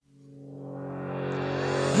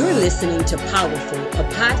You're listening to Powerful, a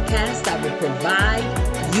podcast that will provide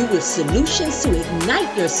you with solutions to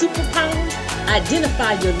ignite your superpowers,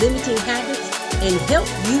 identify your limiting habits, and help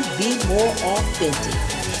you be more authentic.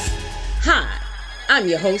 Hi, I'm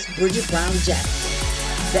your host, Bridget Brown Jackson.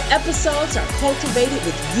 The episodes are cultivated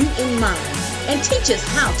with you in mind and teach us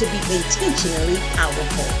how to be intentionally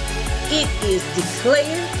powerful. It is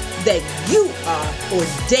declared that you are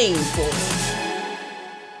ordained for it.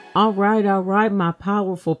 All right, my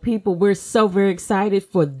powerful people. We're so very excited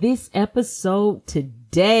for this episode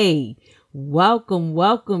today.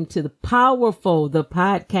 Welcome to the Powerful, the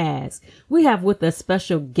podcast. We have with us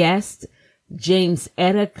special guest,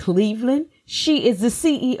 Jamesetta Cleveland. She is the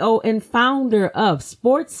CEO and founder of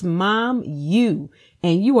Sports Mom U,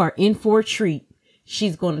 and you are in for a treat.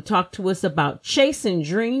 She's going to talk to us about chasing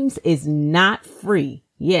dreams is not free.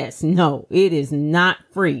 Yes, no, it is not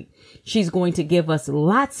free. She's going to give us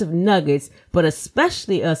lots of nuggets, but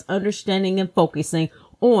especially us understanding and focusing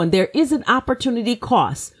on there is an opportunity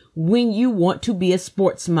cost when you want to be a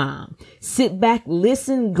sports mom. Sit back,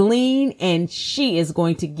 listen, glean, and she is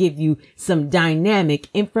going to give you some dynamic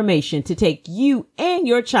information to take you and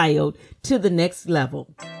your child to the next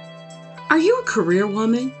level. Are you a career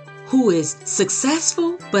woman who is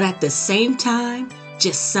successful, but at the same time,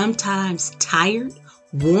 just sometimes tired,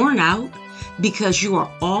 worn out, because you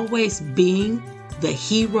are always being the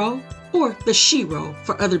hero or the shero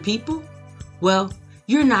for other people? Well,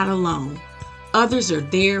 you're not alone. Others are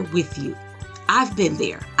there with you. I've been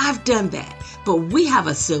there. I've done that. But we have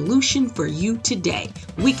a solution for you today.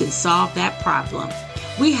 We can solve that problem.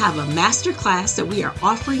 We have a masterclass that we are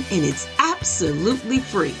offering, and it's absolutely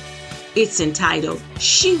free. It's entitled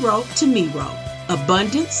Shero to Mero: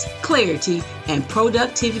 Abundance, Clarity, and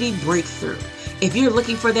Productivity Breakthrough. If you're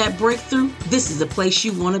looking for that breakthrough, this is the place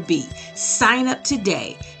you want to be. Sign up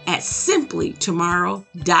today at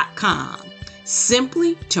simplytomorrow.com.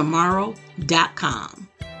 simplytomorrow.com.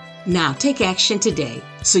 Now take action today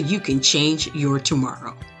so you can change your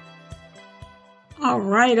tomorrow. All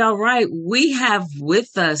right. We have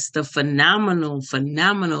with us the phenomenal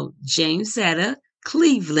Jamesetta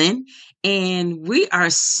Cleveland, and we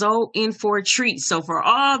are so in for a treat. So for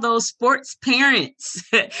all those sports parents,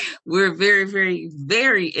 we're very, very,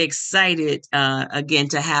 very excited again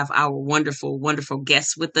to have our wonderful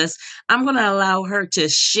guest with us. I'm going to allow her to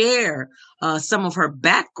share some of her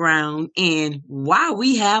background and why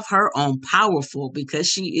we have her on Powerful, because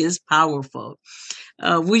she is powerful.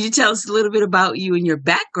 Will you tell us a little bit about you and your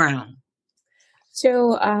background?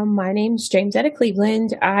 So my name's Jamesetta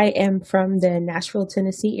Cleveland. I am from the Nashville,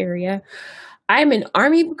 Tennessee area. I'm an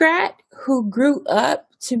Army brat who grew up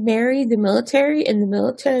to marry the military, and the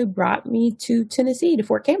military brought me to Tennessee, to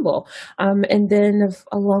Fort Campbell. And then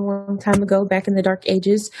a long time ago, back in the dark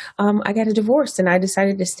ages, I got a divorce and I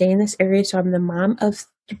decided to stay in this area. So I'm the mom of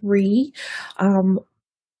 3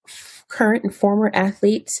 current and former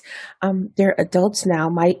athletes. They're adults now.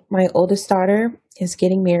 My oldest daughter is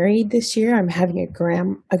getting married this year. I'm having a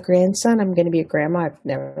grandson. I'm going to be a grandma. I've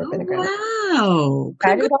never been a grandma. Wow.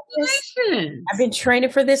 Congratulations. I've been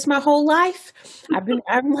training for this my whole life.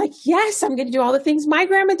 I'm like, yes, I'm going to do all the things my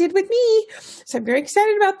grandma did with me. So I'm very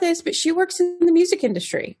excited about this, but she works in the music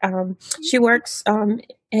industry. She works,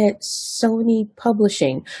 at Sony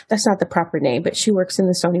Publishing. That's not the proper name, but she works in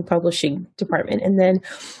the Sony Publishing department. And then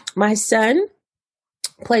my son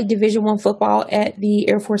played Division I football at the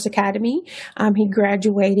Air Force Academy. He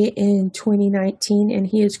graduated in 2019, and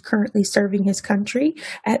he is currently serving his country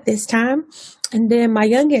at this time. And then my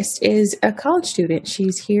youngest is a college student.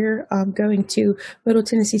 She's here going to Middle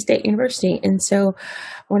Tennessee State University. And so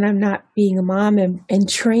when I'm not being a mom and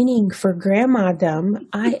training for grandmadom,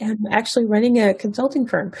 I am actually running a consulting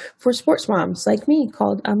firm for sports moms like me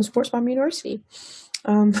called Sports Mom University.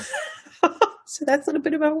 So that's a little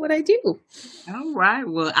bit about what I do. All right.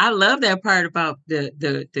 Well, I love that part about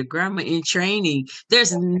the grandma in training.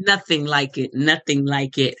 There's nothing like it.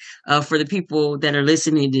 For the people that are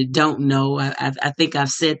listening that don't know, I think I've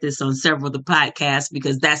said this on several of the podcasts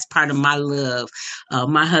because that's part of my love.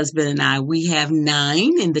 My husband and I, we have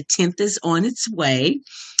 9 and the 10th is on its way.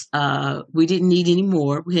 We didn't need any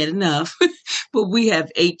more. We had enough, but we have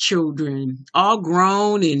 8 children, all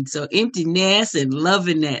grown, and so empty nest and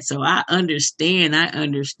loving that. So I understand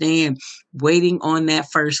waiting on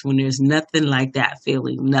that first one. There's nothing like that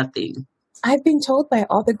feeling, nothing. I've been told by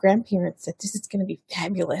all the grandparents that this is going to be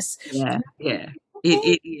fabulous. Yeah.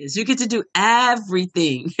 It is. You get to do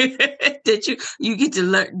everything that you get to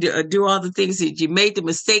learn, do all the things that you made the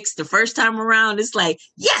mistakes the first time around. It's like,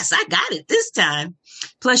 yes, I got it this time.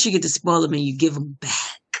 Plus you get to spoil them and you give them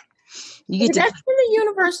back. You get to. That's been the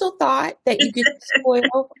universal thought that you get to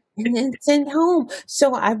spoil and then send home.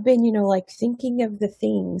 So I've been, like thinking of the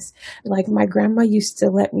things like my grandma used to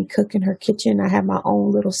let me cook in her kitchen. I had my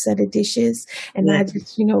own little set of dishes and I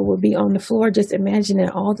just, would be on the floor just imagining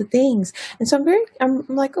all the things. And so I'm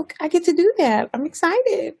like, okay, I get to do that. I'm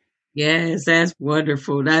excited. Yes, that's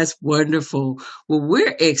wonderful. That's wonderful. Well,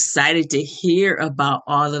 we're excited to hear about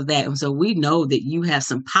all of that. And so we know that you have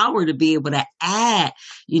some power to be able to add,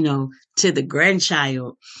 to the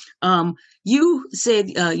grandchild. You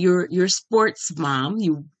said you're sports mom.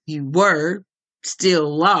 You were,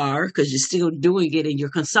 still are, because you're still doing it and you're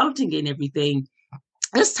consulting and everything.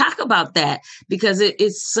 Let's talk about that because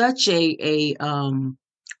it's such a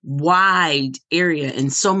wide area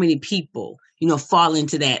and so many people fall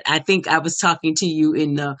into that. I think I was talking to you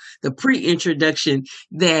in the pre-introduction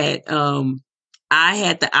that I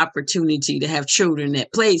had the opportunity to have children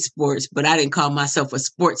that played sports, but I didn't call myself a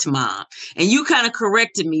sports mom. And you kind of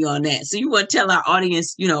corrected me on that. So you want to tell our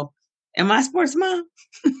audience, am I a sports mom?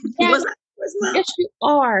 Yes, yes, you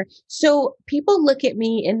are. So people look at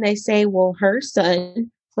me and they say, well, her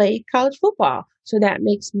son played college football, so that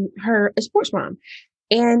makes her a sports mom.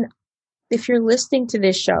 And if you're listening to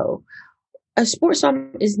this show, a sports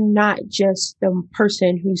mom is not just the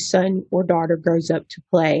person whose son or daughter grows up to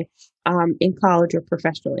play in college or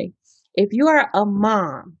professionally. If you are a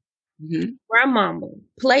mom, grandmama,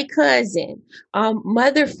 play cousin,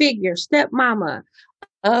 mother figure, stepmama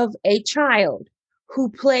of a child who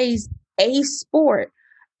plays a sport,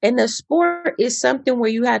 and the sport is something where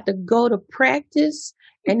you have to go to practice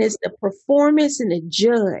and it's the performance and the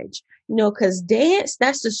judge, because dance,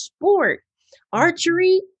 that's a sport.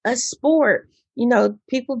 Archery, a sport.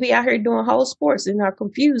 People be out here doing whole sports and are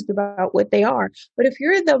confused about what they are. But if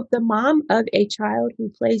you're the mom of a child who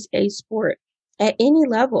plays a sport at any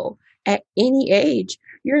level, at any age,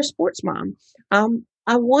 you're a sports mom.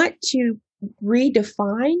 I want to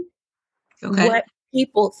redefine what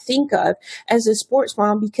people think of as a sports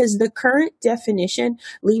mom, because the current definition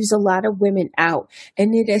leaves a lot of women out,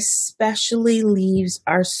 and it especially leaves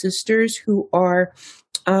our sisters who are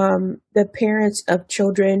the parents of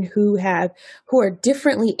children who are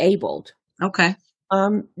differently abled. Okay.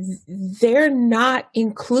 They're not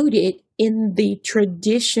included in the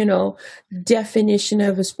traditional definition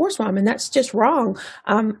of a sports mom, and that's just wrong.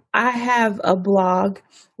 I have a blog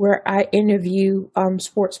where I interview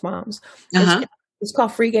sports moms. It's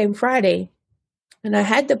called Free Game Friday. And I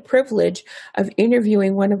had the privilege of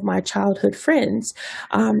interviewing one of my childhood friends,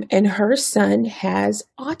 and her son has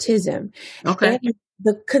autism. Okay. And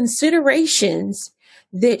the considerations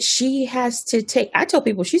that she has to take, I tell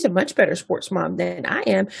people she's a much better sports mom than I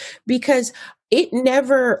am, because it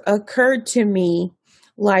never occurred to me,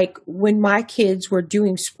 like when my kids were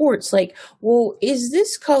doing sports, like, well, is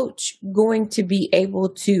this coach going to be able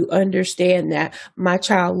to understand that my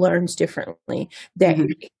child learns differently, that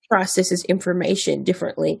processes information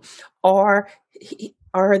differently? Are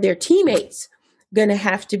their teammates going to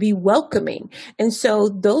have to be welcoming? And so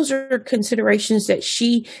those are considerations that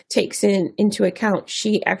she takes into account.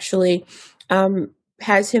 She actually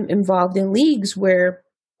has him involved in leagues where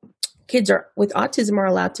kids with autism are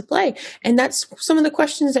allowed to play. And that's some of the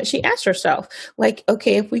questions that she asked herself. Like,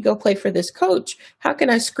 okay, if we go play for this coach, how can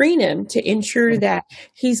I screen him to ensure that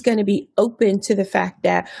he's going to be open to the fact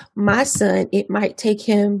that my son, it might take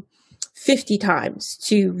him 50 times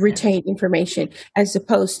to retain information as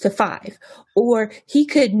opposed to 5, or he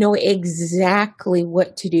could know exactly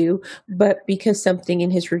what to do, but because something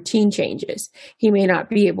in his routine changes, he may not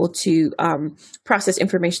be able to process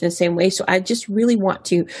information the same way. So I just really want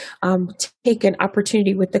to take an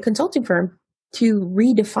opportunity with the consulting firm to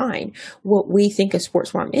redefine what we think a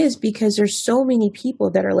sports mom is, because there's so many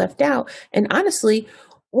people that are left out. And honestly,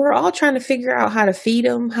 we're all trying to figure out how to feed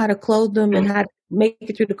them, how to clothe them, and how to make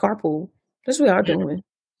it through the carpool. That's what we are doing.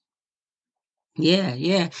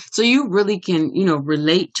 Yeah. So you really can,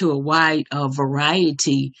 relate to a wide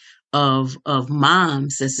variety of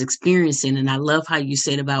moms that's experiencing. And I love how you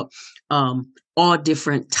said about all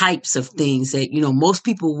different types of things that, most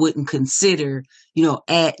people wouldn't consider,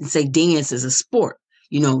 and say dance as a sport.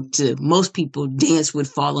 To most people, dance would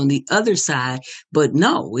fall on the other side, but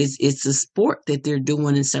no, it's a sport that they're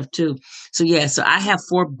doing and stuff too. So yeah, so I have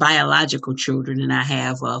 4 biological children and I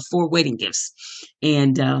have 4 wedding gifts,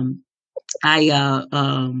 and all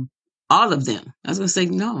of them. I was going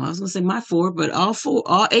to say my 4, but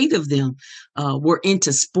all 8 of them were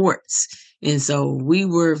into sports. And so we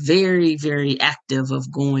were very, very active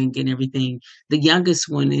of going and everything. The youngest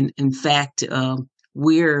one, in fact,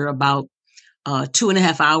 we're about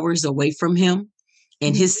 2.5 hours away from him.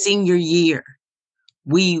 And his senior year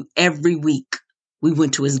every week we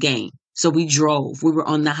went to his game. So we drove. We were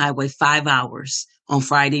on the highway 5 hours on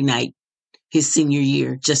Friday night, his senior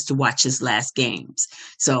year, just to watch his last games.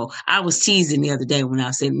 So I was teasing the other day when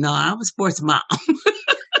I said, no, I'm a sports mom.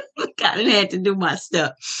 Kind of had to do my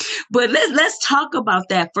stuff. But let's talk about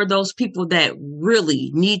that for those people that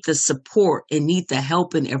really need the support and need the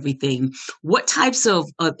help and everything. What types of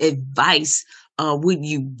advice would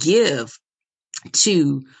you give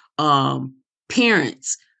to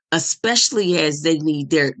parents, especially as they need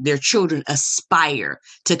their children aspire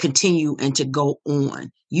to continue and to go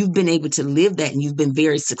on? You've been able to live that, and you've been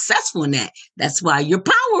very successful in that. That's why you're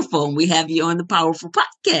powerful, and we have you on the Powerful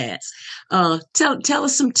Podcast. Tell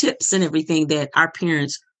us some tips and everything that our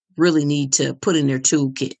parents really need to put in their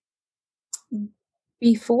toolkit.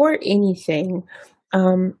 Before anything,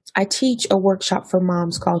 I teach a workshop for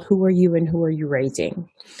moms called Who Are You and Who Are You Raising?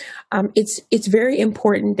 It's very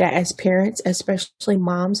important that as parents, especially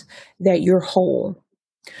moms, that you're whole.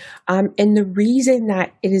 And the reason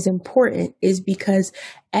that it is important is because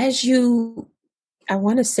I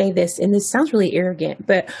want to say this, and this sounds really arrogant,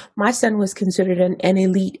 but my son was considered an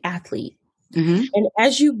elite athlete. Mm-hmm. And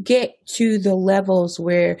as you get to the levels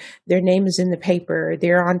where their name is in the paper,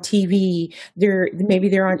 they're on TV, maybe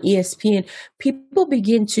they're on ESPN, people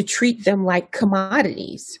begin to treat them like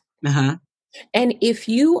commodities. Uh-huh. And if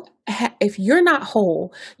you're not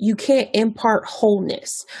whole, you can't impart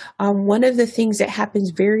wholeness. One of the things that happens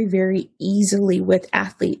very, very easily with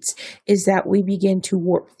athletes is that we begin to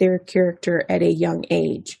warp their character at a young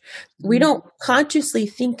age. Mm-hmm. We don't consciously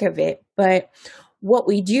think of it, but what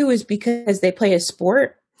we do is because they play a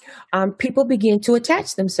sport, people begin to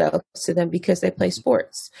attach themselves to them because they play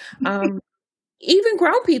sports. Even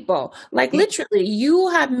grown people, like literally, you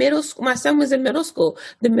have middle school. My son was in middle school.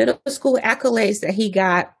 The middle school accolades that he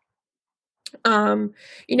got,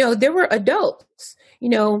 there were adults,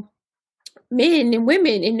 men and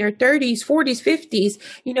women in their 30s, 40s, 50s,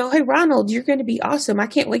 hey, Ronald, you're going to be awesome. I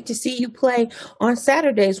can't wait to see you play on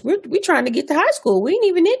Saturdays. We're trying to get to high school. We ain't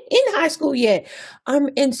even in high school yet.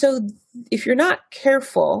 And so if you're not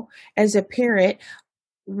careful as a parent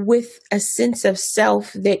with a sense of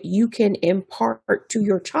self that you can impart to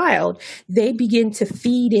your child, they begin to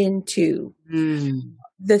feed into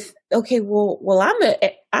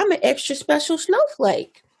I'm an extra special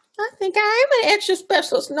snowflake. I think I am an extra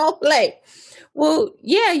special snowflake. Well,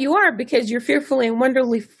 yeah, you are, because you're fearfully and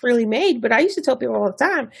wonderfully made. But I used to tell people all the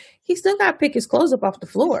time, he still got to pick his clothes up off the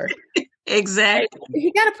floor. Exactly.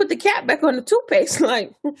 He got to put the cap back on the toothpaste.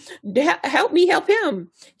 Like, help me help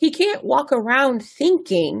him. He can't walk around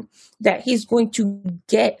thinking that he's going to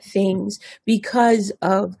get things because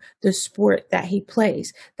of the sport that he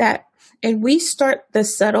plays. And we start the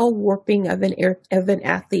subtle warping of an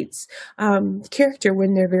athlete's character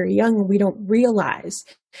when they're very young, and we don't realize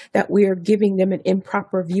that we are giving them an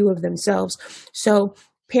improper view of themselves. So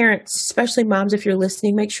parents, especially moms, if you're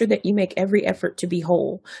listening, make sure that you make every effort to be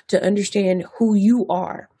whole, to understand who you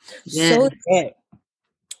are, so that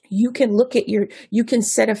you can you can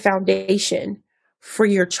set a foundation for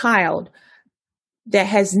your child that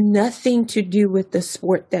has nothing to do with the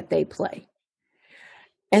sport that they play.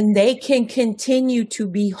 And they can continue to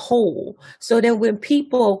be whole, so that when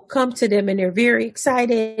people come to them and they're very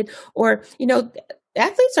excited, or,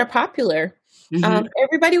 athletes are popular. Mm-hmm.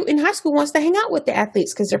 Everybody in high school wants to hang out with the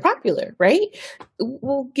athletes because they're popular, right?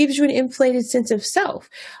 Well, gives you an inflated sense of self.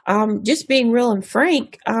 Just being real and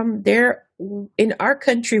frank, in our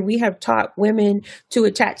country, we have taught women to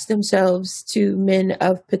attach themselves to men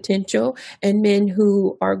of potential and men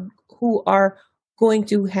who are going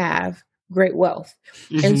to have great wealth.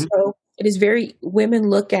 Mm-hmm. And so it is women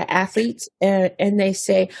look at athletes and they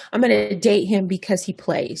say, I'm going to date him because he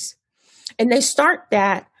plays. And they start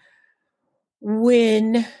that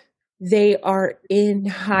when they are in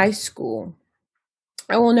high school.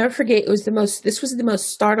 I will never forget, this was the most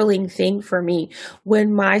startling thing for me.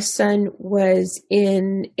 When my son was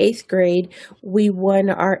in 8th grade, we won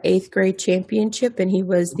our 8th grade championship, and he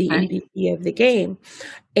was the MVP of the game.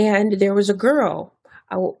 And there was a girl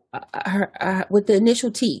with the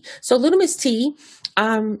initial T. So Little Miss T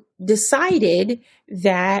decided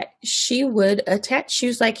that she would attach. She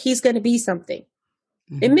was like, he's going to be something.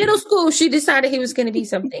 Mm-hmm. In middle school, she decided he was going to be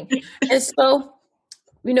something. And so,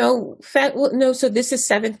 so this is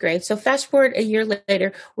 7th grade. So fast forward a year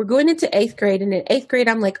later, we're going into 8th grade. And in 8th grade,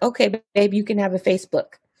 I'm like, okay, babe, you can have a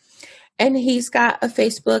Facebook. And he's got a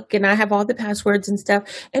Facebook, and I have all the passwords and stuff.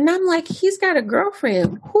 And I'm like, he's got a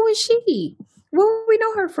girlfriend. Who is she? Where do we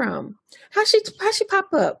know her from? How she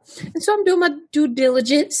pop up? And so I'm doing my due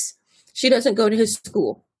diligence. She doesn't go to his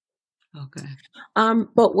school. Okay.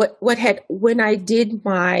 But when I did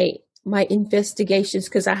my investigations,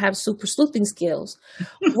 because I have super sleuthing skills,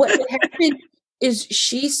 what had happened is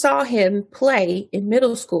she saw him play in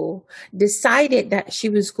middle school, decided that he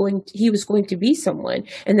was going to be someone,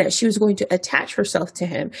 and that she was going to attach herself to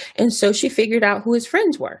him, and so she figured out who his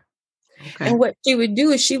friends were. Okay. And what she would do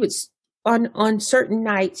is she would on certain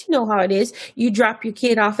nights, you know how it is. You drop your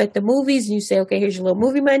kid off at the movies and you say, okay, here's your little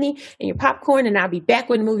movie money and your popcorn, and I'll be back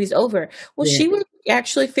when the movie's over. Well, Yeah. she would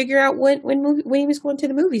actually figure out when he was going to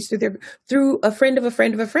the movies through a friend of a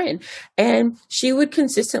friend of a friend. And she would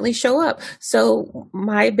consistently show up. So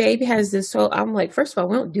my baby has this whole, I'm like, first of all,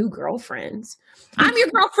 we don't do girlfriends. I'm your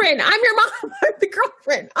girlfriend. I'm your mom. I'm the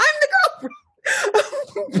girlfriend. I'm the girlfriend.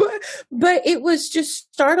 but it was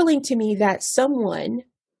just startling to me that someone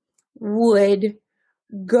would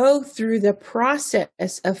go through the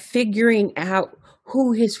process of figuring out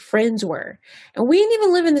who his friends were. And we didn't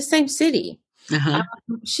even live in the same city. Uh-huh.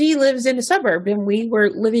 She lives in a suburb, and we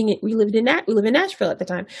lived in Nashville at the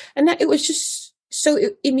time. And that it was just so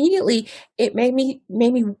immediately it made me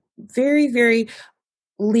very, very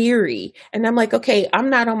leery. And I'm like, okay, I'm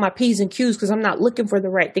not on my P's and Q's because I'm not looking for the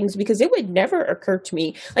right things, because it would never occur to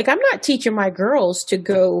me. Like, I'm not teaching my girls to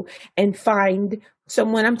go and find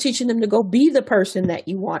someone. I'm teaching them to go be the person that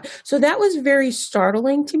you want. So that was very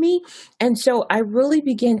startling to me. And so I really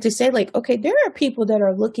began to say, like, okay, there are people that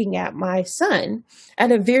are looking at my son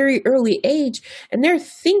at a very early age, and they're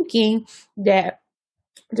thinking that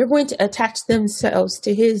they're going to attach themselves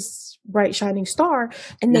to his bright shining star,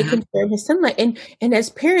 and they can share his sunlight. And as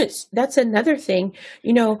parents, that's another thing.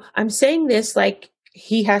 You know, I'm saying this like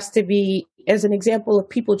he has to be as an example of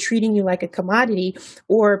people treating you like a commodity,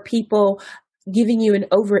 or people giving you an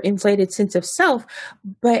overinflated sense of self.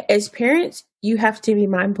 But as parents, you have to be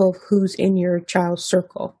mindful of who's in your child's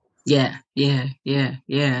circle. Yeah.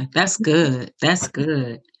 That's good. That's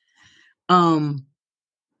good. And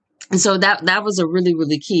so that was a really,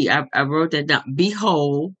 really key. I wrote that down. Be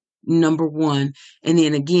whole, number one. And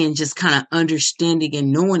then again, just kind of understanding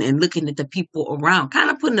and knowing and looking at the people around,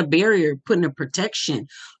 kind of putting a barrier, putting a protection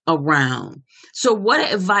around. So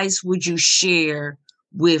what advice would you share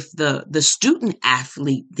with the student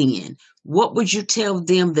athlete then? What would you tell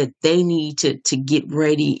them that they need to get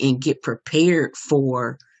ready and get prepared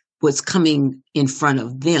for what's coming in front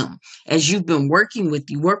of them? As you've been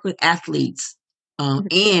you work with athletes,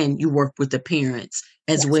 and you work with the parents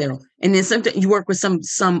as well. And then sometimes you work with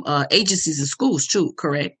some agencies and schools too,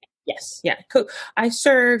 correct? Yes. Yeah. I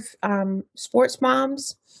serve sports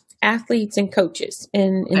moms, athletes, and coaches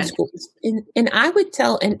in schools. And I would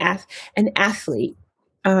tell an athlete,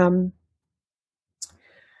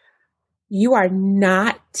 you are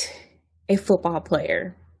not a football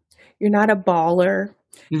player. You're not a baller.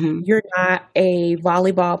 Mm-hmm. You're not a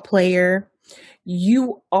volleyball player.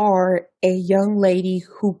 You are a young lady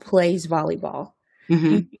who plays volleyball.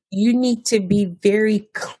 Mm-hmm. You need to be very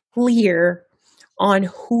clear on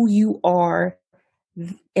who you are,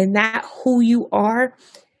 and that who you are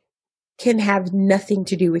can have nothing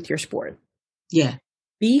to do with your sport. Yeah.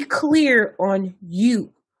 Be clear on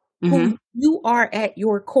you, who you are at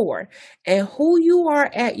your core, and who you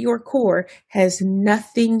are at your core has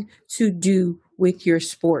nothing to do with your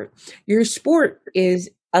sport. Your sport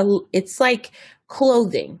it's like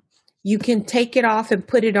clothing. You can take it off and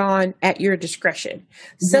put it on at your discretion.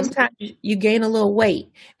 Mm-hmm. Sometimes you gain a little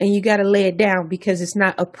weight and you got to lay it down because it's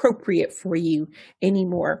not appropriate for you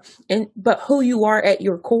anymore. But who you are at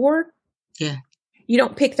your core, you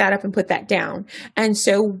don't pick that up and put that down. And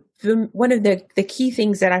so one of the key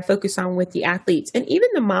things that I focus on with the athletes, and even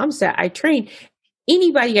the moms that I train,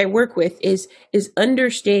 anybody I work with, is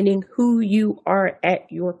understanding who you are at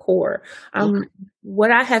your core.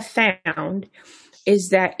 What I have found is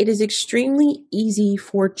that it is extremely easy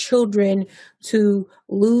for children to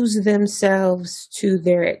lose themselves to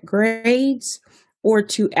their grades or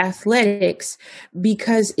to athletics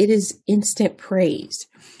because it is instant praise.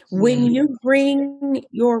 When you bring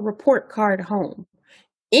your report card home,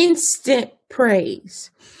 instant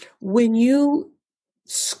praise. When you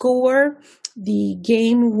score the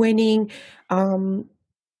game-winning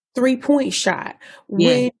 3-point shot,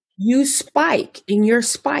 when you spike, and your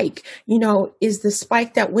spike, is the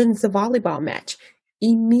spike that wins the volleyball match.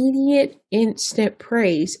 Immediate, instant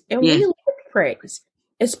praise. And we like praise,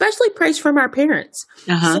 especially praise from our parents.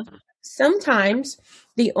 So sometimes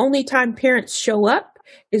the only time parents show up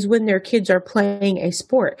is when their kids are playing a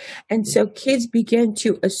sport. And so kids begin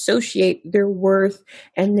to associate their worth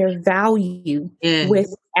and their value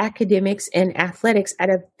with academics and athletics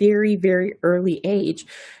at a very, very early age.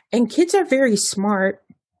 And kids are very smart.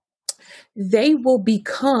 They will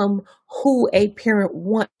become who a parent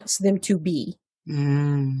wants them to be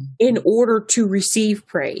Mm. in order to receive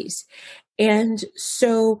praise. And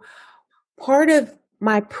so part of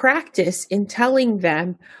my practice in telling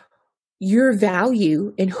them your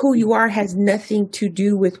value and who you are has nothing to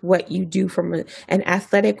do with what you do from an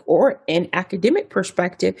athletic or an academic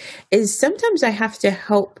perspective is sometimes I have to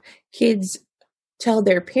help kids tell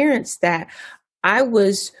their parents that I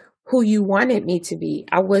was who you wanted me to be.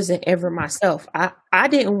 I wasn't ever myself. I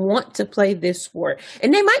didn't want to play this sport.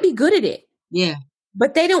 And they might be good at it. Yeah.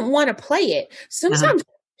 But they don't want to play it. Sometimes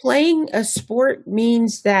playing a sport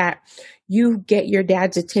means that you get your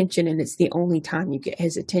dad's attention and it's the only time you get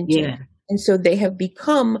his attention. Yeah. And so they have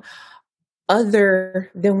become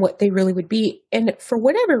other than what they really would be. And for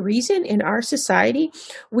whatever reason in our society,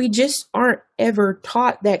 we just aren't ever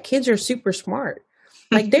taught that kids are super smart.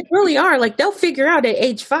 Like they really are. Like they'll figure out at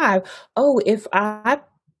age 5, oh, if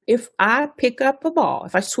I pick up a ball,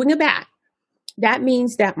 if I swing a bat, that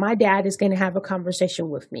means that my dad is going to have a conversation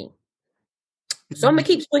with me. So I'm going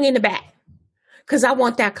to keep swinging the bat because I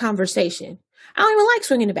want that conversation. I don't even like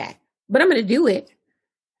swinging the bat, but I'm going to do it.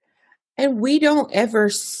 And we don't ever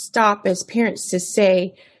stop as parents to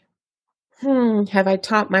say, have I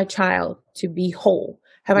taught my child to be whole?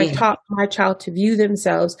 Have I taught my child to view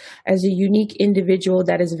themselves as a unique individual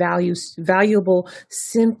that is valuable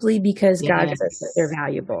simply because God says that they're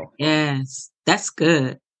valuable? Yes, that's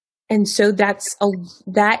good. And so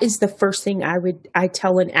that is the first thing I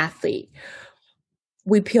tell an athlete.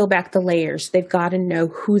 We peel back the layers. They've got to know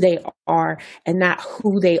who they are, and that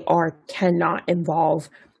who they are cannot involve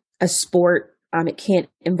a sport. It can't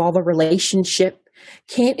involve a relationship,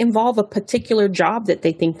 can't involve a particular job that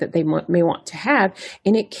they think that they may want to have,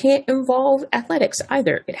 and it can't involve athletics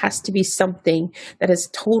either. It has to be something that is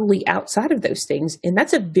totally outside of those things, and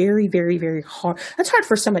that's a very, very, very hard. That's hard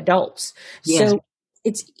for some adults. Yeah. So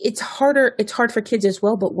it's harder. It's hard for kids as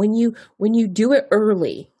well. But when you do it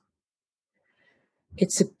early,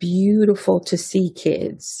 it's beautiful to see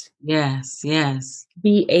kids. Yes.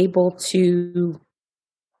 Be able to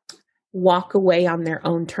walk away on their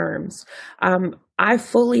own terms. I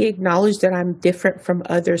fully acknowledge that I'm different from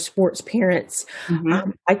other sports parents.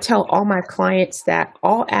 Mm-hmm. I tell all my clients that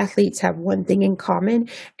all athletes have one thing in common,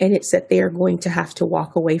 and it's that they are going to have to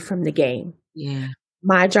walk away from the game. Yeah.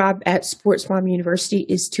 My job at Sports Mom University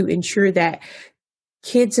is to ensure that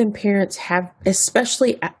kids and parents have,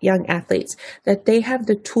 especially young athletes, that they have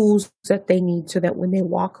the tools that they need so that when they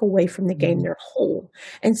walk away from the game, they're whole.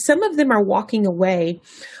 And some of them are walking away.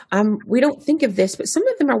 We don't think of this, but some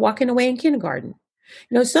of them are walking away in kindergarten.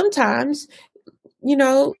 Sometimes,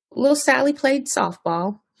 little Sally played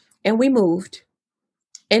softball and we moved.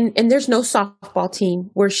 And there's no softball team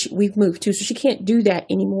where we've moved to, so she can't do that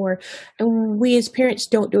anymore. And we as parents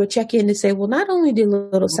don't do a check-in to say, well, not only did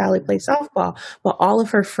little Sally play softball, but all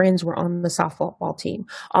of her friends were on the softball team.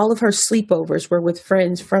 All of her sleepovers were with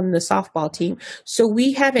friends from the softball team. So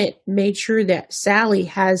we haven't made sure that Sally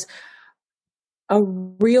has a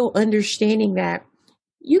real understanding that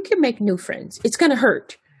you can make new friends. It's going to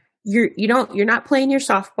hurt. You're not playing your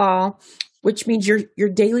softball, which means your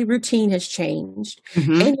daily routine has changed,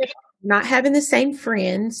 and you're not having the same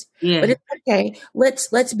friends. Yeah. But it's okay.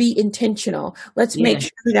 Let's be intentional. Let's make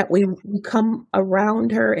sure that we come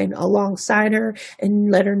around her and alongside her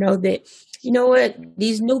and let her know that, you know what,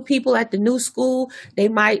 these new people at the new school, they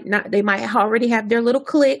might already have their little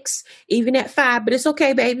cliques, even at 5, but it's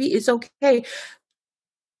okay, baby. It's okay.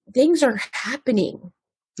 Things are happening.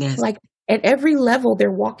 Yes. Like, at every level, they're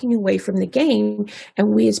walking away from the game,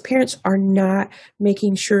 and we as parents are not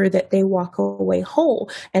making sure that they walk away whole.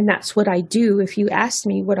 And that's what I do. If you asked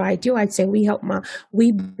me what I do, I'd say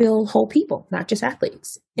we build whole people, not just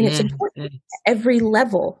athletes. And it's important at every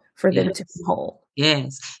level for them to be whole.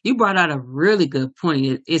 Yes. You brought out a really good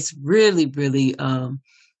point. It's really, really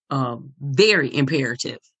very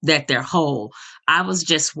imperative that they're whole. I was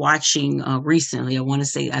just watching recently,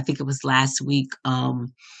 I think it was last week,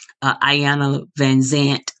 Iyanla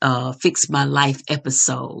Vanzant, Fix My Life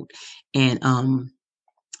episode. And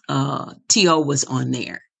T.O. was on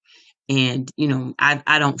there. And,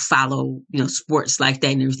 I don't follow, sports like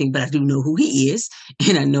that and everything, but I do know who he is.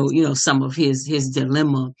 And I know, some of his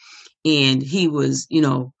dilemma. And he was,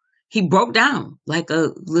 he broke down like a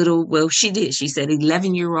little, she did. She said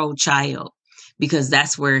 11-year-old child, because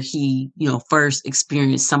that's where he, first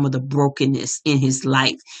experienced some of the brokenness in his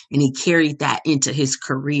life. And he carried that into his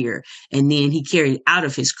career. And then he carried out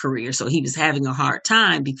of his career. So he was having a hard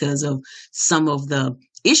time because of some of the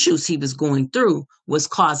issues he was going through was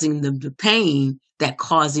causing the pain that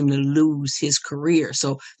caused him to lose his career.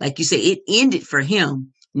 So like you say, it ended for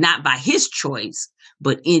him not by his choice,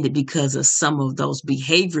 but ended because of some of those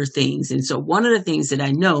behavior things. And so one of the things that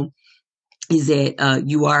I know is that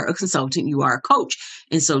you are a consultant, you are a coach.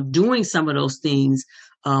 And so doing some of those things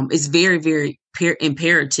is very, very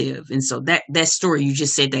imperative. And so that story you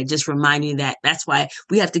just said, that just reminding that that's why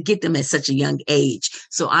we have to get them at such a young age.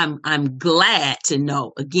 So I'm glad to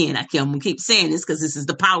know, again, I'm gonna keep saying this because this is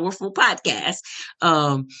the Powerful Podcast,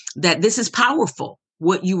 that this is powerful,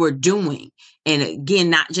 what you are doing. And again,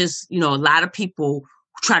 not just, a lot of people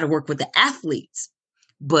try to work with the athletes,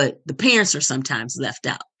 but the parents are sometimes left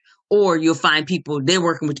out. Or you'll find people, they're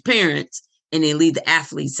working with the parents and then leave the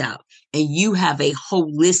athletes out. And you have a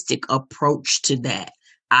holistic approach to that.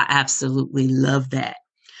 I absolutely love that.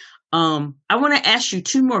 I want to ask you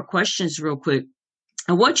 2 more questions real quick.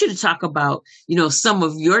 I want you to talk about, some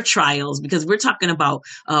of your trials, because we're talking about,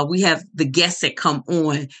 we have the guests that come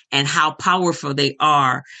on and how powerful they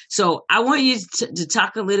are. So I want you to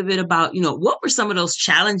talk a little bit about, what were some of those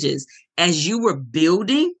challenges as you were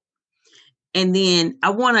building? And then I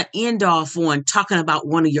want to end off on talking about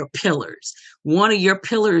one of your pillars. One of your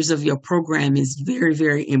pillars of your program is very,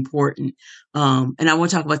 very important. And I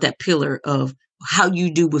want to talk about that pillar of how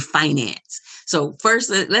you do with finance. So first,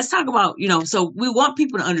 let's talk about, so we want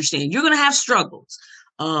people to understand you're going to have struggles.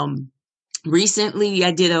 Recently,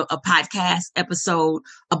 I did a podcast episode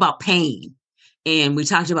about pain. And we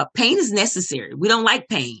talked about pain is necessary. We don't like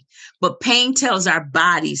pain, but pain tells our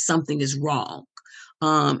body something is wrong.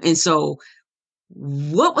 And so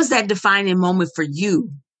what was that defining moment for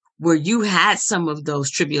you where you had some of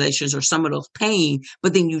those tribulations or some of those pain,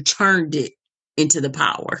 but then you turned it into the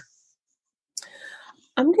power?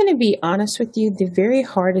 I'm going to be honest with you. The very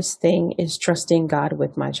hardest thing is trusting God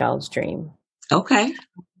with my child's dream. Okay.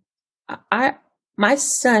 My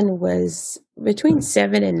son was between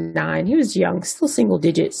 7 and 9. He was young, still single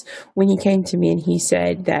digits, when he came to me and he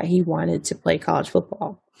said that he wanted to play college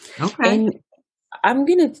football. Okay. And I'm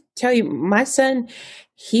going to tell you, my son,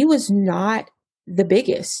 he was not the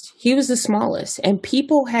biggest. He was the smallest. And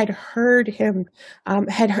people had heard him,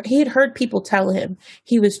 he had heard people tell him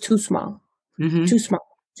he was too small, too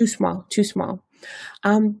small.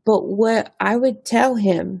 But what I would tell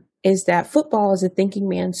him is that football is a thinking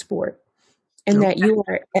man's sport. And that you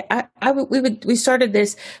are, we started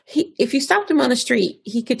this. If you stopped him on the street,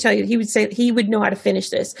 he could tell you, he would say, he would know how to finish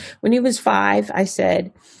this. When he was 5, I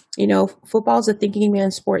said, football is a thinking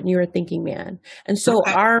man's sport and you're a thinking man. And so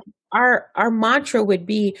our mantra would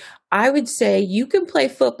be, I would say, you can play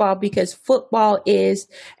football because football is,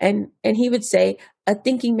 and he would say, a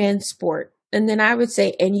thinking man's sport. And then I would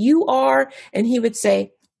say, and you are, and he would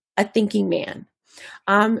say, a thinking man.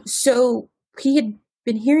 So he had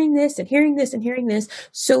been hearing this and hearing this and hearing this.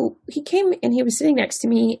 So he came and he was sitting next to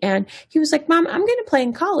me and he was like, Mom, I'm going to play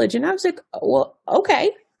in college. And I was like, well, okay,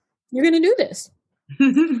 you're going to do this.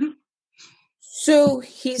 So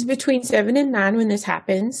he's between 7 and 9 when this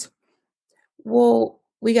happens. Well,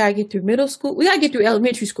 we got to get through middle school. We got to get through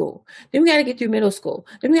elementary school. Then we got to get through middle school.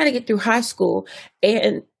 Then we got to get through high school.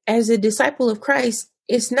 And as a disciple of Christ,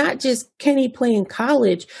 it's not just can he play in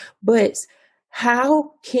college, but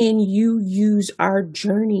how can you use our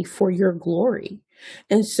journey for your glory?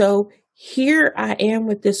 And so here I am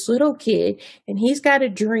with this little kid, and he's got a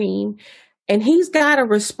dream, and he's got a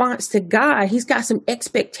response to God. He's got some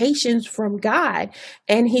expectations from God,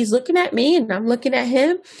 and he's looking at me, and I'm looking at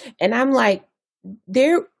him, and I'm like,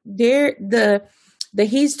 the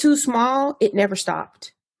he's too small. It never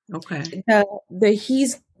stopped. Okay. The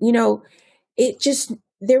he's, it just,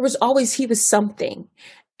 there was always, he was something.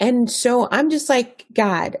 And so I'm just like,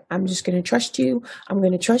 God, I'm just going to trust you. I'm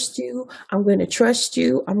going to trust you. I'm going to trust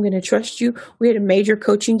you. I'm going to trust you. We had a major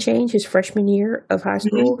coaching change his freshman year of high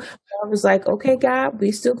school. Mm-hmm. I was like, okay, God,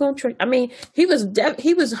 we still going to trust. I mean, he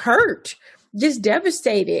was hurt, just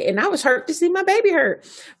devastated. And I was hurt to see my baby hurt.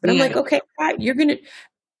 But I'm like, okay, God,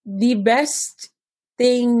 the best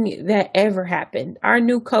thing that ever happened. Our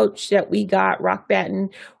new coach that we got, Rock Batten,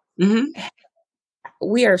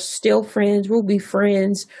 we are still friends. We'll be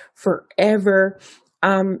friends forever.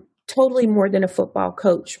 Totally more than a football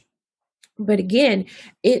coach. But again,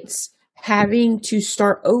 it's having to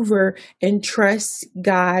start over and trust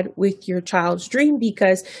God with your child's dream,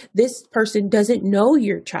 because this person doesn't know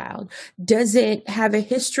your child, doesn't have a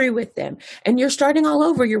history with them. And you're starting all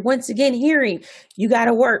over. You're once again hearing, you got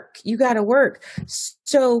to work.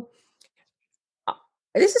 So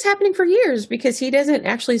this is happening for years, because he doesn't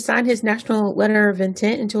actually sign his national letter of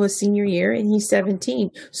intent until his senior year, and he's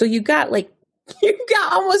 17. So you got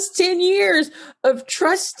almost 10 years of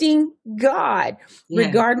trusting God,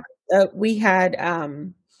 regardless. We had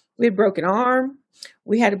We had a broken arm.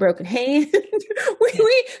 We had a broken hand.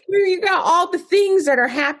 You got all the things that are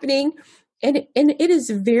happening. And it is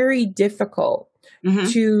very difficult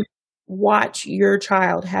to watch your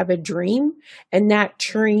child have a dream, and that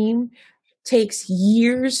dream takes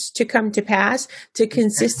years to come to pass, to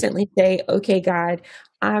consistently say, okay, God,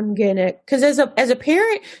 I'm gonna, because as a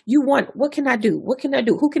parent, you want, what can I do? What can I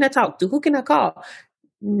do? Who can I talk to? Who can I call?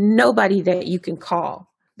 Nobody that you can call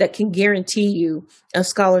that can guarantee you a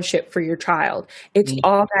scholarship for your child. It's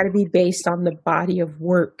all got to be based on the body of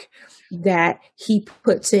work that he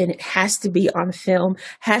puts in. It has to be on film,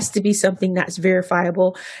 has to be something that's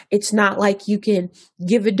verifiable. It's not like you can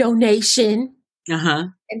give a donation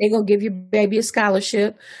and they're going to give your baby a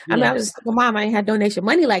scholarship. I mean, I was a mom, I ain't had donation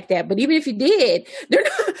money like that, but even if you did, they're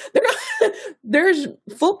not,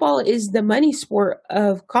 football is the money sport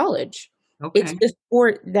of college. Okay. It's the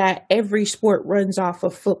sport that every sport runs off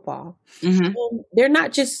of football. They're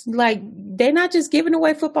not just giving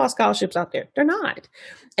away football scholarships out there. They're not.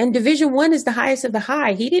 And Division I is the highest of the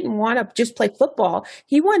high. He didn't want to just play football.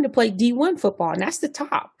 He wanted to play D1 football, and that's the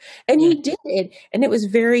top. And he did. And it was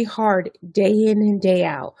very hard day in and day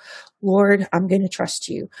out. Lord, I'm going to trust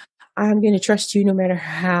you. I'm going to trust you no matter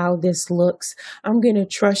how this looks. I'm going to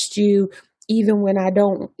trust you even when I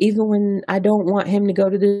don't want him to go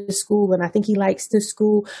to the school and I think he likes the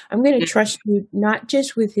school. I'm going to trust you, not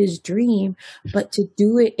just with his dream, but to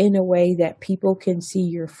do it in a way that people can see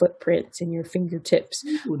your footprints and your fingertips.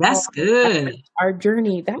 Ooh, that's good. Our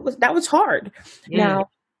journey, that was hard. Yeah. Now,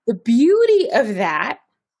 the beauty of that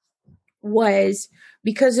was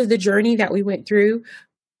because of the journey that we went through,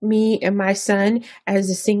 me and my son as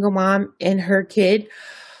a single mom and her kid.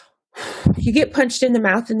 You get punched in the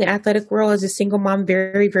mouth in the athletic world as a single mom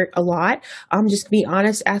very, very a lot. Just to be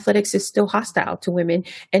honest, athletics is still hostile to women.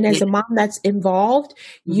 And as a mom that's involved,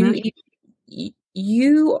 you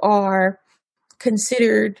are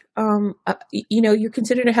considered, you're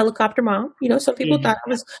considered a helicopter mom. Some people thought I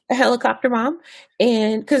was a helicopter mom,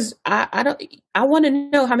 and because I want to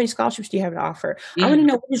know how many scholarships do you have to offer. I want to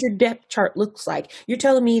know what does your depth chart looks like. You're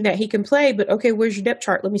telling me that he can play, but okay, where's your depth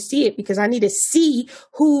chart? Let me see it, because I need to see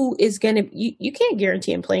who is going to, you can't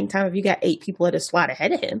guarantee him playing time if you got 8 people at a slot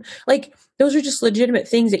ahead of him. Like, those are just legitimate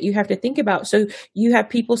things that you have to think about. So you have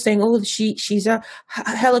people saying, oh, she's a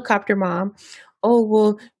helicopter mom. Oh,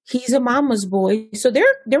 well, he's a mama's boy. So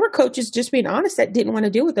there were coaches, just being honest, that didn't want to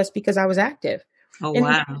deal with us because I was active. Oh, and,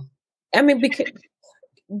 wow. I mean, because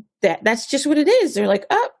that's just what it is. They're like,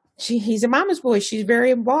 oh, he's a mama's boy. She's very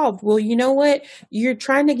involved. Well, you know what? You're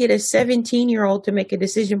trying to get a 17-year-old to make a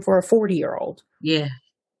decision for a 40-year-old. Yeah.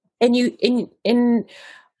 And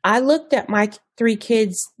I looked at my 3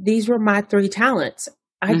 kids. These were my 3 talents.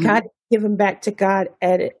 I got to give them back to God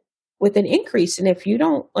with an increase. And if you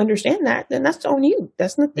don't understand that, then that's on you.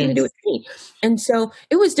 That's nothing to do with me. And so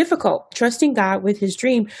it was difficult trusting God with his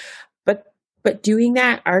dream. But doing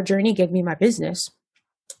that, our journey gave me my business.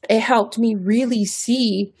 It helped me really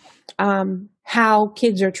see how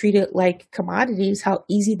kids are treated like commodities, how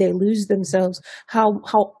easy they lose themselves,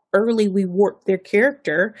 how early we warp their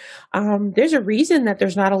character. There's a reason that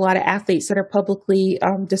there's not a lot of athletes that are publicly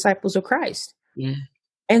disciples of Christ. Yeah.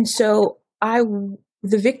 And so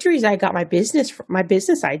the victories, I got my business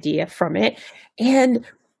idea from it. And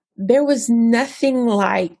there was nothing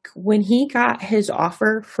like when he got his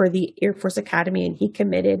offer for the Air Force Academy and he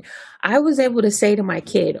committed, I was able to say to my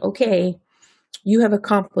kid, okay, you have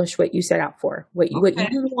accomplished what you set out for. What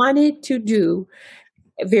you wanted to do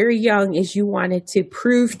very young is you wanted to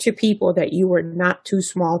prove to people that you were not too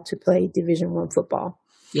small to play Division I football.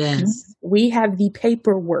 Yes. We have the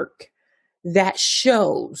paperwork that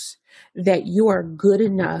shows that you are good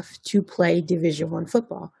enough to play Division I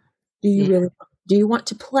football. Do you want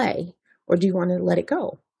to play, or do you want to let it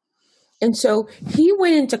go? And so he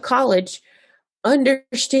went into college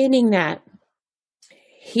understanding that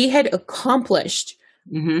he had accomplished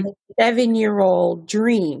a 7-year-old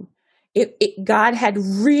dream. God had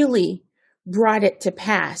really brought it to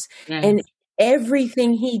pass. Yes. And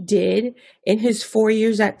everything he did in his 4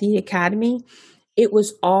 years at the academy, it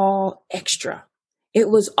was all extra. It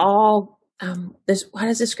was all, how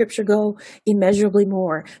does the scripture go? Immeasurably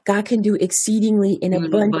more. God can do exceedingly and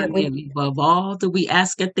abundantly above all that we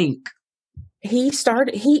ask or think. He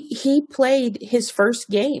played his first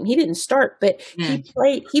game. He didn't start, but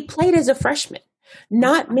he played as a freshman.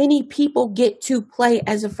 Not many people get to play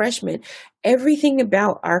as a freshman. Everything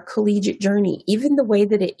about our collegiate journey, even the way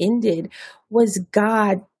that it ended, was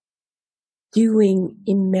God doing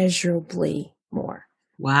immeasurably more.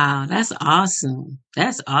 Wow, that's awesome.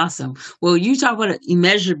 That's awesome. Well, you talk about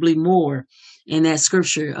immeasurably more in that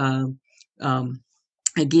scripture.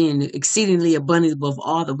 again, exceedingly abundant above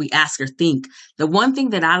all that we ask or think. The one thing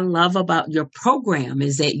that I love about your program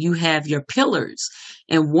is that you have your pillars,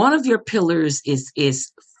 and one of your pillars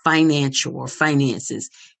is financial or finances.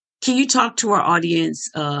 Can you talk to our audience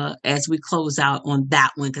as we close out on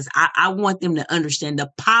that one? Because I want them to understand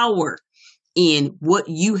the power in what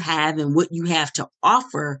you have and what you have to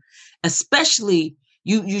offer, especially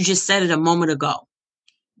you just said it a moment ago.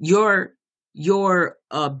 Your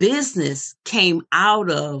business came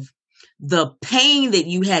out of the pain that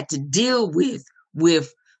you had to deal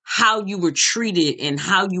with how you were treated and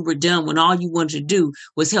how you were done when all you wanted to do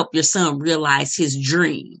was help your son realize his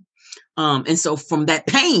dream. And so from that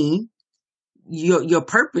pain, your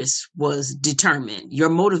purpose was determined. Your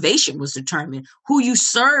motivation was determined. Who you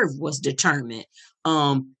serve was determined.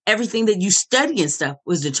 Everything that you study and stuff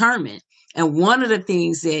was determined. And one of the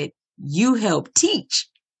things that you help teach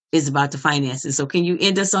is about the finances. So can you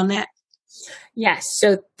end us on that? Yes.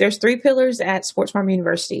 So there's 3 pillars at Sports Mom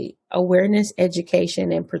University: awareness,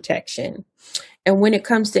 education, and protection. And when it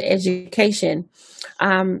comes to education,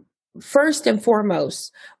 first and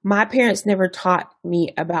foremost, my parents never taught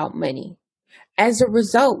me about money. As a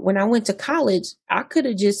result, when I went to college, I could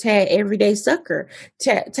have just had everyday sucker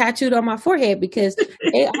tattooed on my forehead because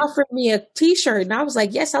they offered me a t-shirt and I was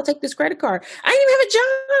like, yes, I'll take this credit card. I didn't even have a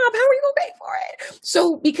job. How are you going to pay for it?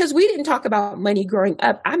 So because we didn't talk about money growing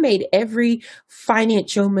up, I made every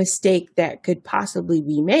financial mistake that could possibly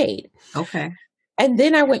be made. Okay. And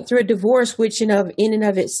then I went through a divorce, which in and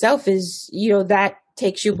of itself is, that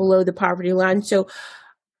takes you below the poverty line. So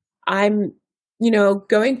I'm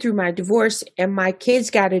going through my divorce and my kids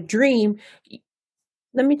got a dream.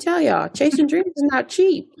 Let me tell y'all, chasing dreams is not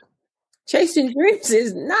cheap. Chasing dreams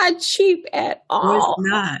is not cheap at all. It's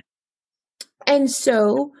not. And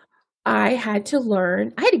so I had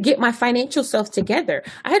to get my financial self together.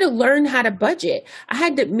 I had to learn how to budget.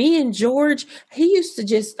 Me and George, he used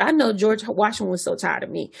to I know George Washington was so tired of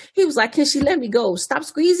me. He was like, can she let me go? Stop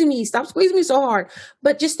squeezing me so hard.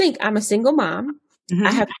 But just think, I'm a single mom. Mm-hmm.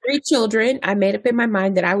 I have 3 children. I made up in my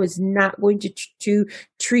mind that I was not going to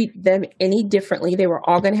treat them any differently. They were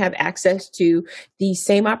all going to have access to the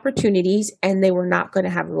same opportunities and they were not going to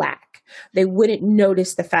have lack. They wouldn't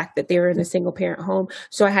notice the fact that they were in a single parent home.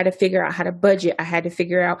 So I had to figure out how to budget. I had to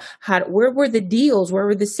figure out where were the deals? Where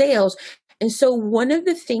were the sales? And so one of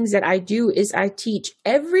the things that I do is I teach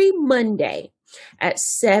every Monday at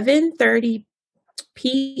 7:30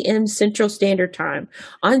 p.m. Central Standard Time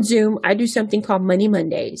on Zoom. I do something called Money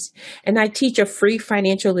Mondays, and I teach a free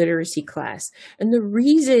financial literacy class. And the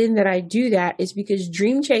reason that I do that is because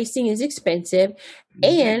dream chasing is expensive,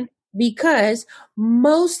 and because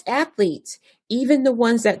most athletes, even the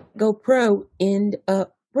ones that go pro, end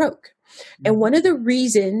up broke. And one of the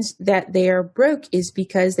reasons that they are broke is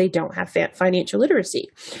because they don't have financial literacy.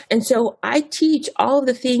 And so I teach all of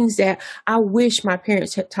the things that I wish my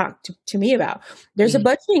parents had talked to me about. There's a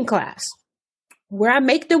budgeting class where I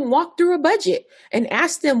make them walk through a budget and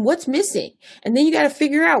ask them what's missing. And then you got to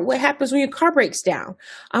figure out what happens when your car breaks down.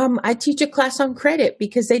 I teach a class on credit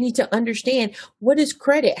because they need to understand, what is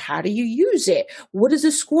credit? How do you use it? What does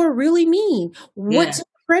a score really mean? What's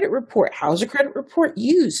credit report? How is a credit report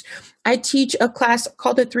used? I teach a class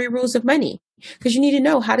called the 3 Rules of Money because you need to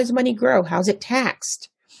know, how does money grow? How's it taxed?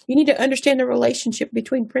 You need to understand the relationship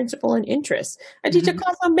between principal and interest. I teach a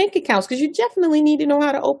class on bank accounts because you definitely need to know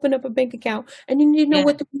how to open up a bank account and you need to know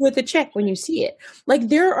what to do with a check when you see it. Like,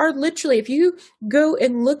 there are literally, if you go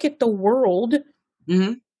and look at the world,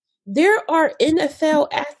 there are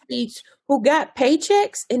NFL athletes who got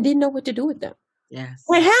paychecks and didn't know what to do with them. Yes.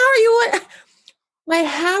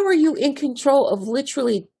 How are you in control of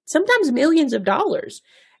literally sometimes millions of dollars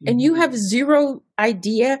and you have zero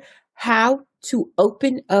idea how to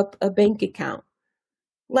open up a bank account?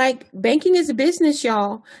 Like, banking is a business,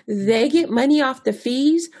 y'all. They get money off the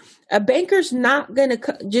fees. A banker's not going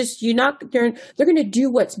to they're going to do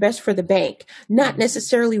what's best for the bank, not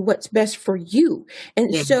necessarily what's best for you.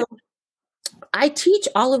 And so I teach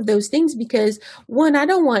all of those things because, one, I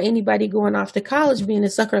don't want anybody going off to college being a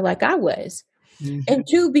sucker like I was. And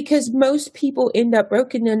 2, because most people end up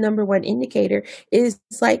broke, and the number one indicator is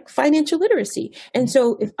like financial literacy. And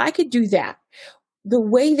so if I could do that, the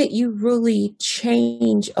way that you really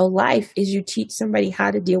change a life is you teach somebody how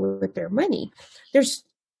to deal with their money.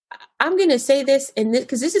 I'm going to say this, and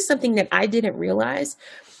because this is something that I didn't realize,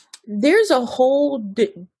 there's a whole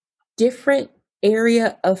different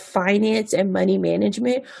area of finance and money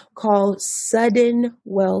management called sudden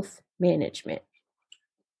wealth management.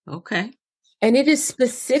 Okay. And it is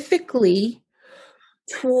specifically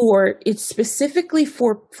it's specifically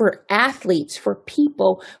for athletes, for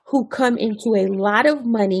people who come into a lot of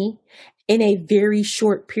money in a very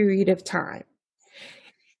short period of time.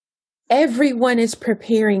 Everyone is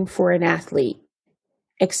preparing for an athlete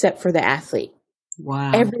except for the athlete.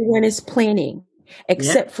 Wow. Everyone is planning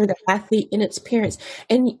except for the athlete and its parents.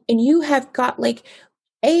 And you have got like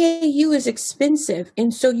AAU is expensive.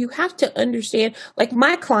 And so you have to understand, like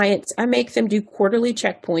my clients, I make them do quarterly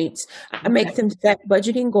checkpoints. I make them set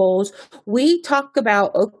budgeting goals. We talk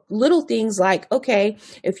about little things like, okay,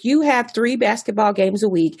 if you have 3 basketball games a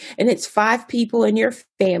week and it's 5 people in your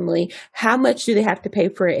family, how much do they have to pay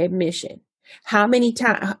for admission? How many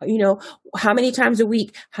times, how many times a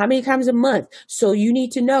week, how many times a month? So you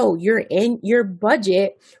need to know your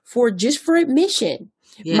budget for admission.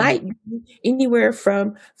 Yeah. Might be anywhere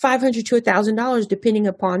from $500 to $1,000 depending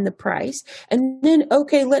upon the price. And then,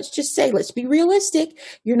 okay, let's be realistic.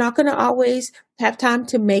 You're not going to always have time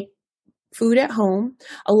to make food at home.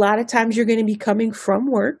 A lot of times you're going to be coming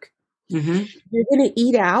from work. Mm-hmm. You're going to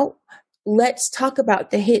eat out. Let's talk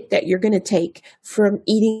about the hit that you're going to take from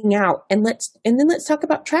eating out. And then let's talk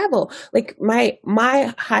about travel. Like my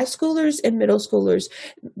high schoolers and middle schoolers,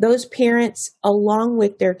 those parents along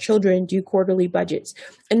with their children do quarterly budgets.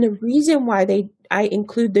 And the reason why I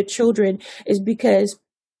include the children is because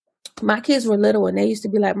my kids were little and they used to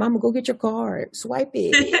be like, Mama, go get your card, swipe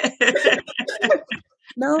it.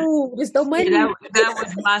 No, there's no money. Yeah, that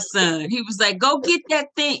was my son. He was like, go get that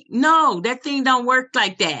thing. No, that thing don't work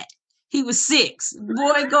like that. He was 6.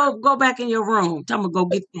 Boy, go back in your room. I'm going to go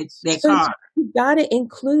get that card. You got to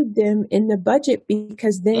include them in the budget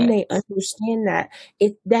because then they understand that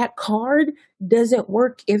that card doesn't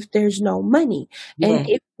work if there's no money. And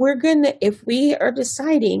if we are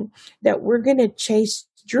deciding that we're going to chase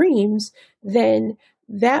dreams, then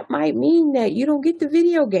that might mean that you don't get the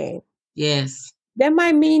video game. Yes. That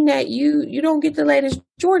might mean that you don't get the latest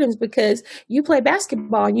Jordans because you play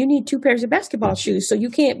basketball and you need 2 pairs of basketball shoes. So you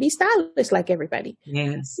can't be stylish like everybody.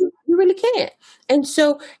 Yes. You really can't. And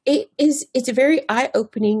so it's very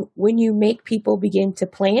eye-opening when you make people begin to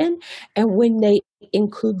plan and when they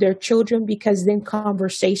include their children, because then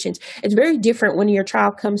conversations, it's very different when your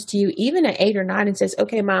child comes to you, even at 8 or 9 and says,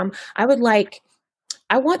 okay, Mom, I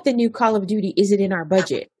want the new Call of Duty. Is it in our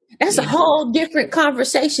budget? That's a whole different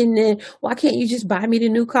conversation than, why can't you just buy me the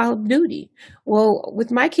new Call of Duty? Well,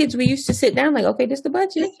 with my kids, we used to sit down like, okay, this is the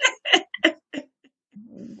budget.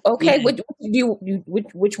 Okay, which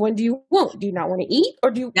one do you want? Do you not want to eat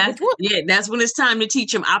or do you which one? Yeah, that's when it's time to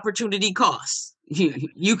teach them opportunity costs.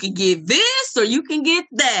 You can get this or you can get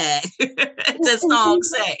that. The song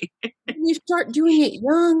say. You start doing it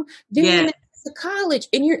young, doing it to college,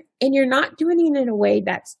 and you're not doing it in a way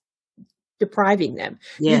that's depriving them.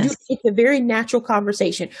 Yes. It's a very natural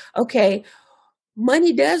conversation. Okay,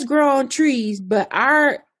 money does grow on trees, but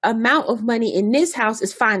our amount of money in this house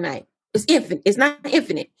is finite. It's infinite. It's not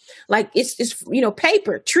infinite. Like it's just,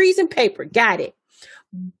 paper, trees and paper. Got it.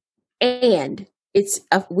 And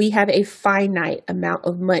we have a finite amount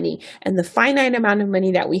of money, and the finite amount of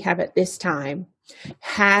money that we have at this time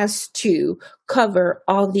has to cover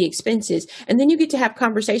all the expenses. And then you get to have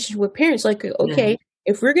conversations with parents like, okay,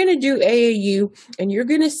 if we're going to do AAU and you're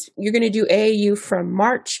going to do AAU from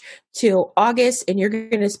March till August and you're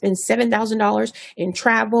going to spend $7,000 in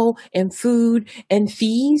travel and food and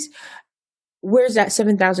fees, where's that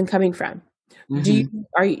 $7,000 coming from?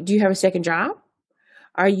 Mm-hmm. Do you have a second job?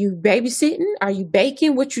 Are you babysitting? Are you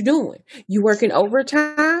baking? What you doing? You working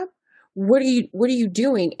overtime? What are you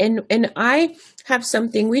doing? And I have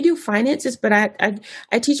something, we do finances, but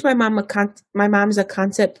I teach my mom's a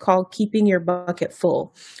concept called keeping your bucket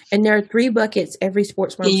full. And there are 3 buckets every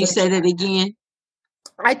sports mom. Can you say that again?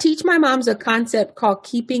 I teach my moms a concept called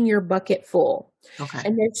keeping your bucket full. Okay.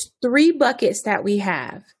 And there's 3 buckets that we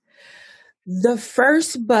have. The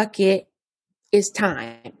first bucket is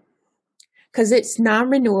time, because it's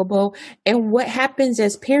non-renewable. And what happens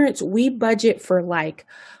as parents, we budget for like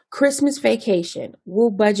Christmas vacation, we'll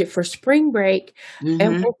budget for spring break,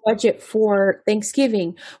 and we'll budget for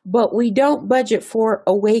Thanksgiving, but we don't budget for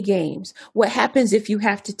away games. What happens if you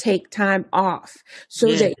have to take time off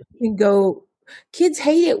so that you can go? Kids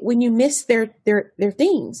hate it when you miss their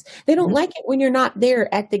things. They don't like it when you're not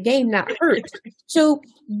there at the game, not hurt. So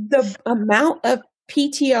the amount of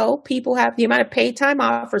PTO people have, the amount of paid time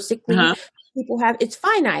off or sick leave people have, it's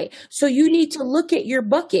finite. So you need to look at your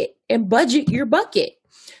bucket and budget your bucket.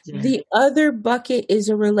 Yeah. The other bucket is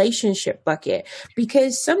a relationship bucket,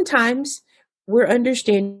 because sometimes we're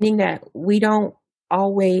understanding that we don't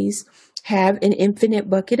always have an infinite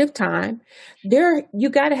bucket of time. You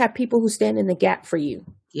got to have people who stand in the gap for you.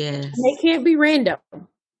 Yes. They can't be random.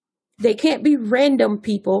 They can't be random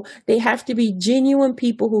people. They have to be genuine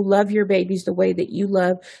people who love your babies the way that you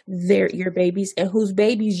love your babies, and whose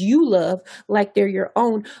babies you love like they're your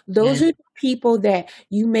own. Those Yes. are the people that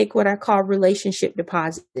you make what I call relationship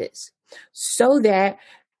deposits. So that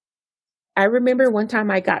I remember one time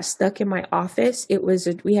I got stuck in my office.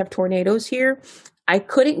 We have tornadoes here. I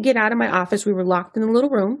couldn't get out of my office. We were locked in a little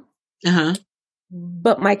room, Uh-huh.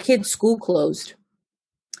 but my kids' school closed.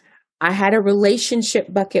 I had a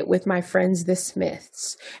relationship bucket with my friends, the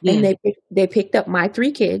Smiths, and Yeah. they picked up my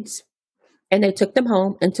 3 kids and they took them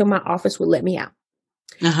home until my office would let me out.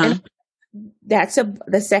 Uh-huh. And that's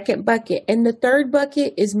the second bucket. And the third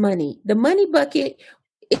bucket is money. The money bucket,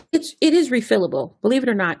 it is refillable. Believe it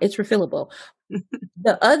or not, it's refillable.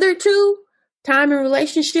 The other 2, time and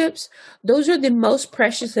relationships, those are the most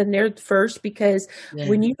precious, and they're first, because Yeah.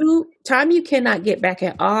 time you cannot get back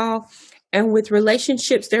at all. And with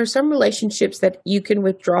relationships, there are some relationships that you can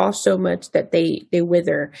withdraw so much that they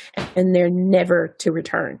wither and they're never to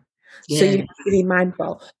return. Yeah. So you have to be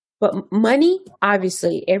mindful. But money,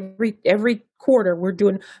 obviously, every quarter we're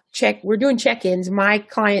doing check-ins. My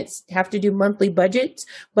clients have to do monthly budgets,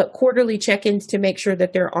 but quarterly check-ins to make sure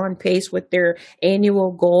that they're on pace with their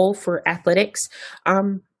annual goal for athletics.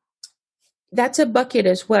 That's a bucket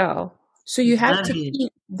as well. So you have to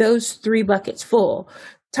keep those 3 buckets full: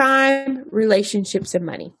 time, relationships, and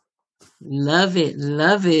money. Love it.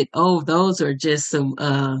 Love it. Oh, those are just some,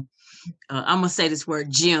 I'm going to say this word,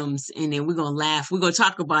 gems, and then we're going to laugh. We're going to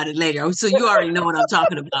talk about it later. So you already know what I'm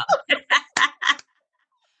talking about.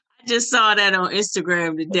 I just saw that on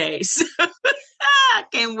Instagram today. So I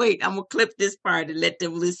can't wait. I'm going to clip this part and let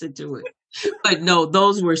them listen to it. But no,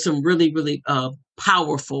 those were some really, really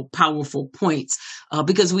powerful points,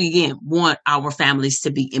 because we, again, want our families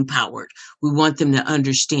to be empowered. We want them to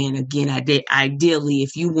understand, again, ideally,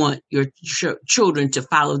 if you want your children to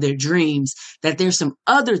follow their dreams, that there's some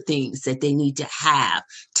other things that they need to have.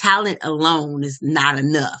 Talent alone is not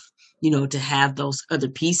enough, to have those other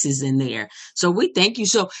pieces in there. So we thank you.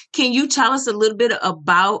 So can you tell us a little bit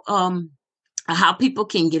about how people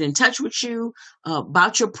can get in touch with you,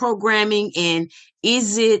 about your programming, and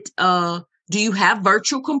is it, do you have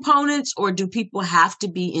virtual components, or do people have to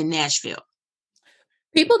be in Nashville?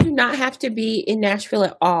 People do not have to be in Nashville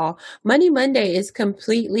at all. Money Monday is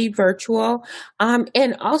completely virtual.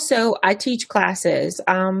 And also I teach classes.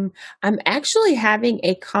 I'm actually having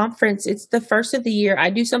a conference. It's the first of the year. I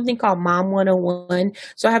do something called Mom 101.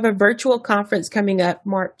 So I have a virtual conference coming up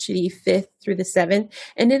March the 5th through the 7th.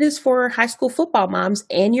 And it is for high school football moms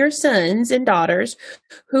and your sons and daughters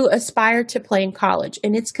who aspire to play in college.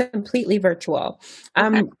 And it's completely virtual.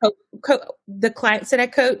 Okay. The clients that I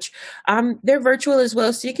coach, they're virtual as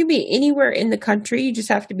well. So you can be anywhere in the country. You just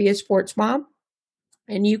have to be a sports mom.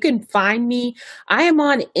 And you can find me. I am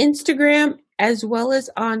on Instagram as well as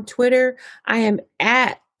on Twitter. I am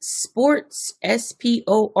at sports, SPORTS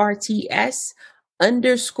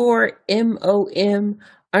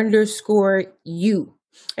 _MOM_U.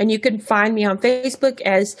 And you can find me on Facebook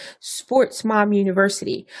as Sports Mom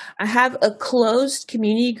University. I have a closed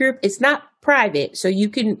community group. It's not private. So you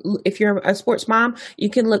can, if you're a sports mom, you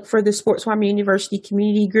can look for the Sports Mom University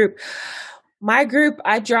community group. My group,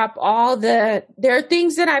 I drop there are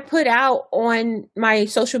things that I put out on my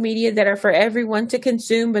social media that are for everyone to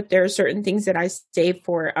consume, but there are certain things that I save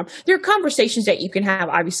for, there are conversations that you can have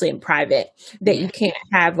obviously in private that you can't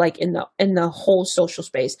have like in the whole social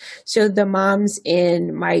space. So the moms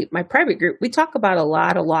in my private group, we talk about a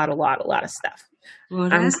lot of stuff. Well,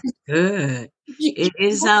 that's good.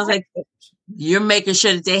 It sounds like you're making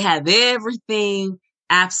sure that they have everything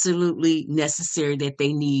absolutely necessary that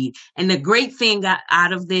they need. And the great thing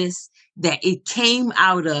out of this, that it came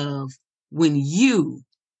out of when you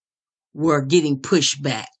were getting pushed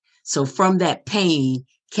back. So from that pain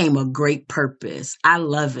came a great purpose. I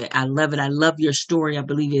love it. I love it. I love your story. I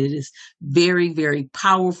believe it is very, very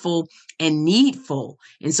powerful and needful.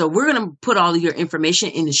 And so we're going to put all of your information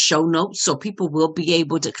in the show notes so people will be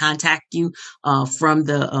able to contact you from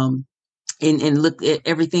the and look at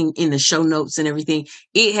everything in the show notes and everything.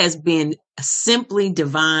 It has been simply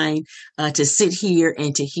divine to sit here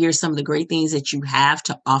and to hear some of the great things that you have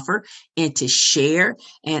to offer and to share.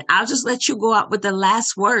 And I'll just let you go out with the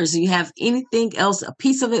last words. Do you have anything else, a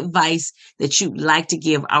piece of advice that you'd like to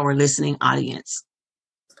give our listening audience?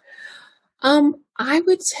 I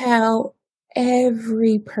would tell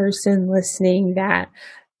every person listening that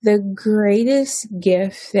the greatest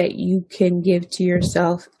gift that you can give to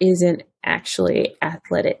yourself isn't actually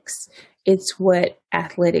athletics. It's what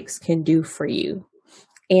athletics can do for you.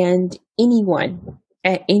 And anyone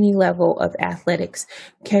at any level of athletics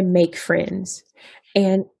can make friends.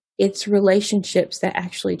 And it's relationships that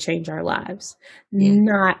actually change our lives,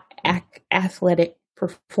 not athletic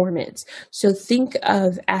performance. So think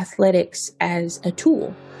of athletics as a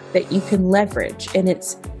tool that you can leverage, and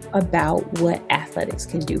it's about what athletics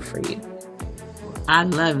can do for you. I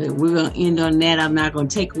love it. We're going to end on that. I'm not going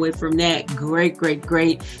to take away from that.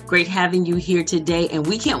 Great having you here today. And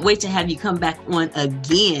we can't wait to have you come back on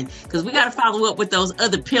again, because we got to follow up with those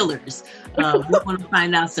other pillars. We want to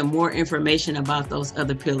find out some more information about those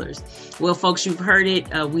other pillars. Well, folks, you've heard it.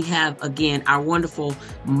 We have, again, our wonderful,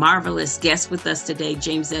 marvelous guest with us today,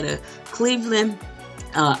 Jamesetta Cleveland,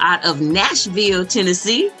 out of Nashville,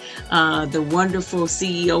 Tennessee, the wonderful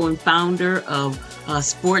CEO and founder of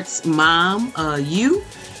Sports Mom U.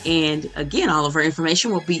 And again, all of our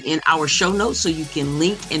information will be in our show notes, so you can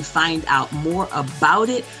link and find out more about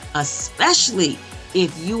it, especially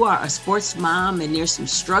if you are a sports mom and there's some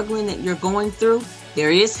struggling that you're going through.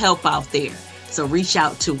 There is help out there. So reach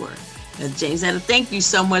out to her. Jamesetta, thank you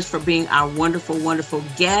so much for being our wonderful, wonderful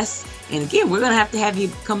guest. And again, we're going to have you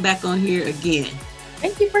come back on here again.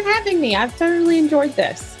 Thank you for having me. I've thoroughly enjoyed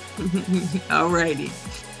this. All righty.